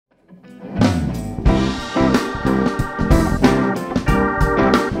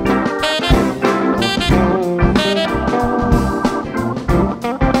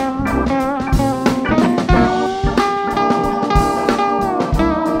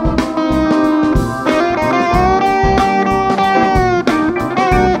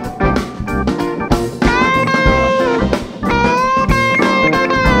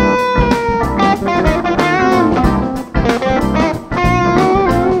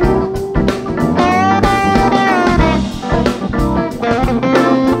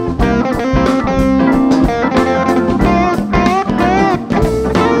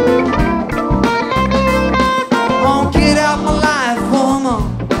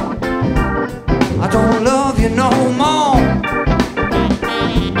don't love you no more.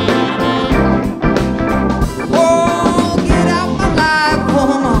 Oh, get out my life,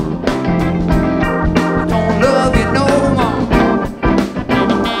 woman. I don't love you no more.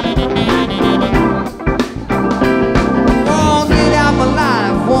 Oh, get out my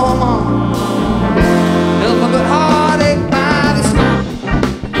life, woman. Nothing but heartache by the smile.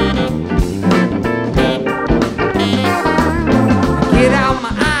 Get out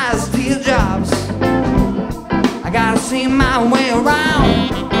my eyes, teardrops. I gotta see my way around.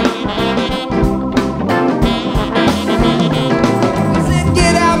 I said,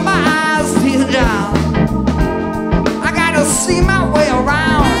 get out my eyes, teardrops. I gotta see my way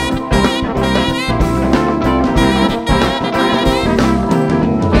around.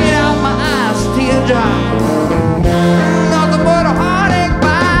 Get out my eyes, teardrops. Nothing but a heartache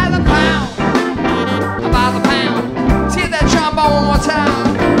by the pound. By the pound. See that trombone one more time.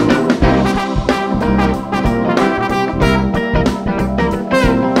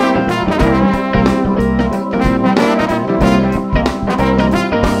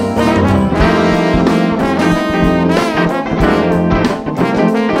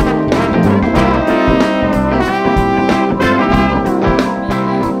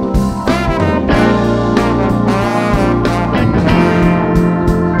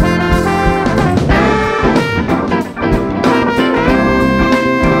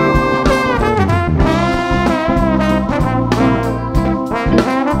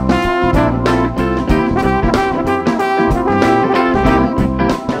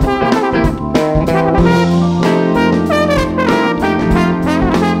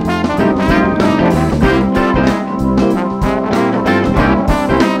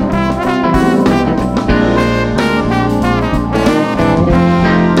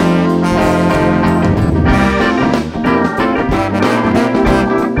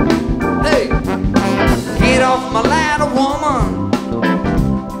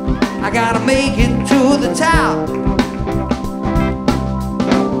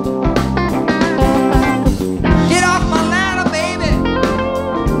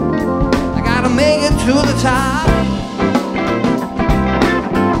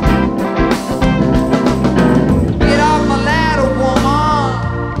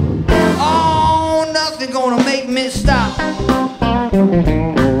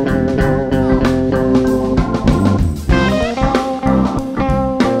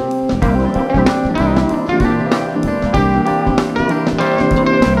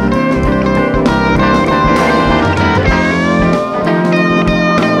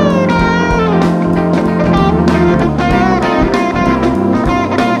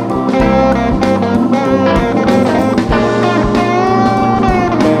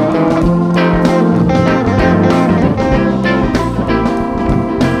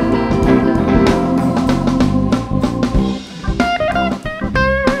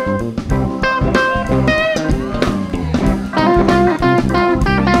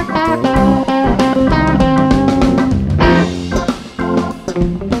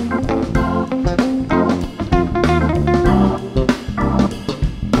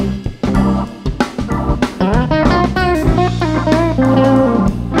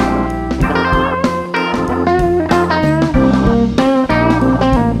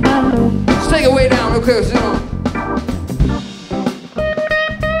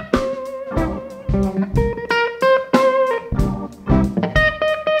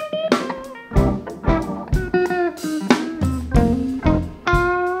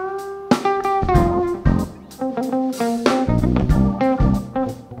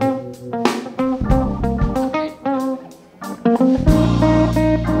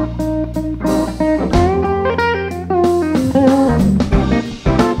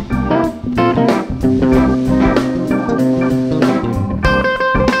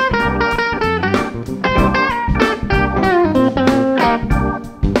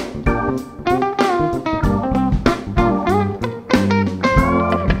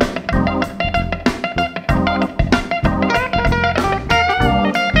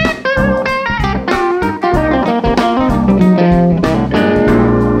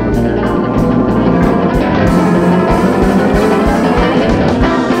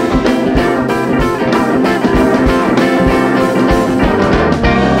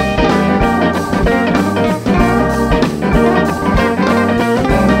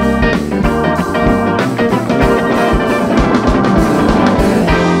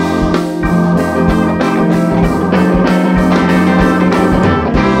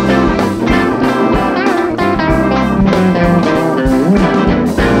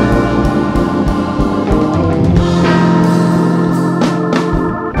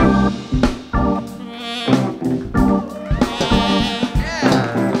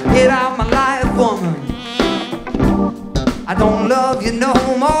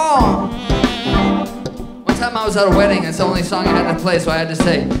 was at a wedding. It's the only song I had to play, so I had to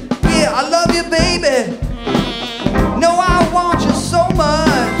say, yeah, I love you, baby. No, I want you so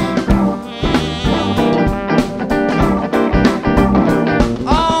much.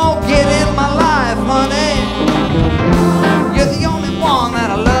 Oh, get in my life, honey. You're the only one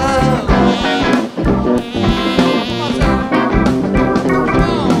that I love.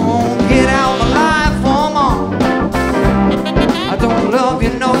 Oh, get out my life, woman. I don't love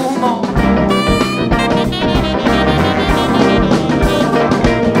you no more.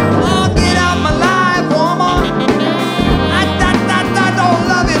 Oh, get out my life, woman. I don't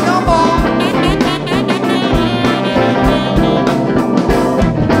love you no more.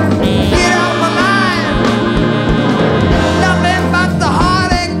 Get out my life. Nothing but the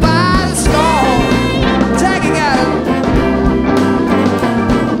heartache by the storm. Tagging out.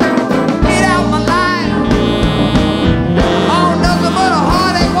 Get out my life. Oh, nothing but a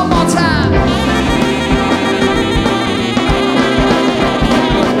heartache. One more time.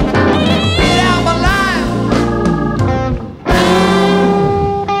 Get out my life.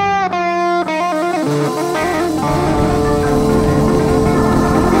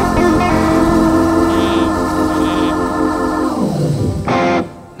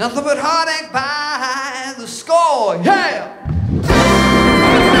 Nothing but heartache by the score. Yeah.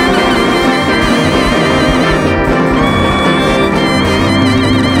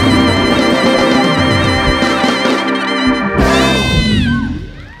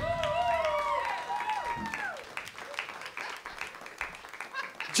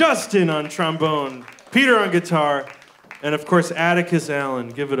 Justin on trombone, Peter on guitar, and of course Atticus Allen.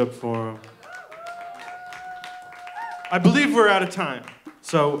 Give it up for him. I believe we're out of time,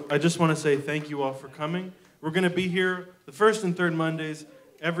 so I just want to say thank you all for coming. We're going to be here the first and third Mondays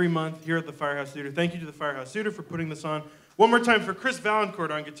every month here at the Firehouse Theater. Thank you to the Firehouse Theater for putting this on. One more time for Chris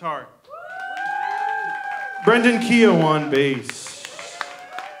Vaillancourt on guitar. Brendan Keogh on bass.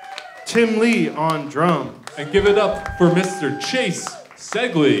 Tim Lee on drums. And give it up for Mr. Chase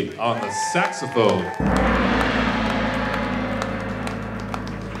Ceglie on the saxophone.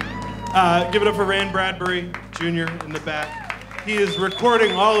 Give it up for Bradbury Jr. in the back. He is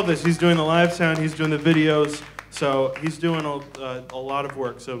recording all of this. He's doing the live sound. He's doing the videos. So he's doing a lot of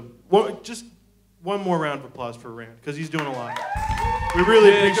work. So just one more round of applause for Rand, because he's doing a lot. We really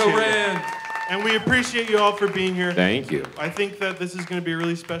appreciate it. Rand. And we appreciate you all for being here. Thank you. I think that this is going to be a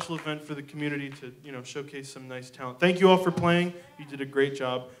really special event for the community to, showcase some nice talent. Thank you all for playing. You did a great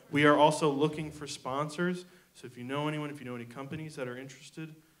job. We are also looking for sponsors. So if you know anyone, if you know any companies that are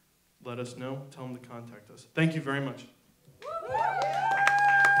interested, let us know. Tell them to contact us. Thank you very much.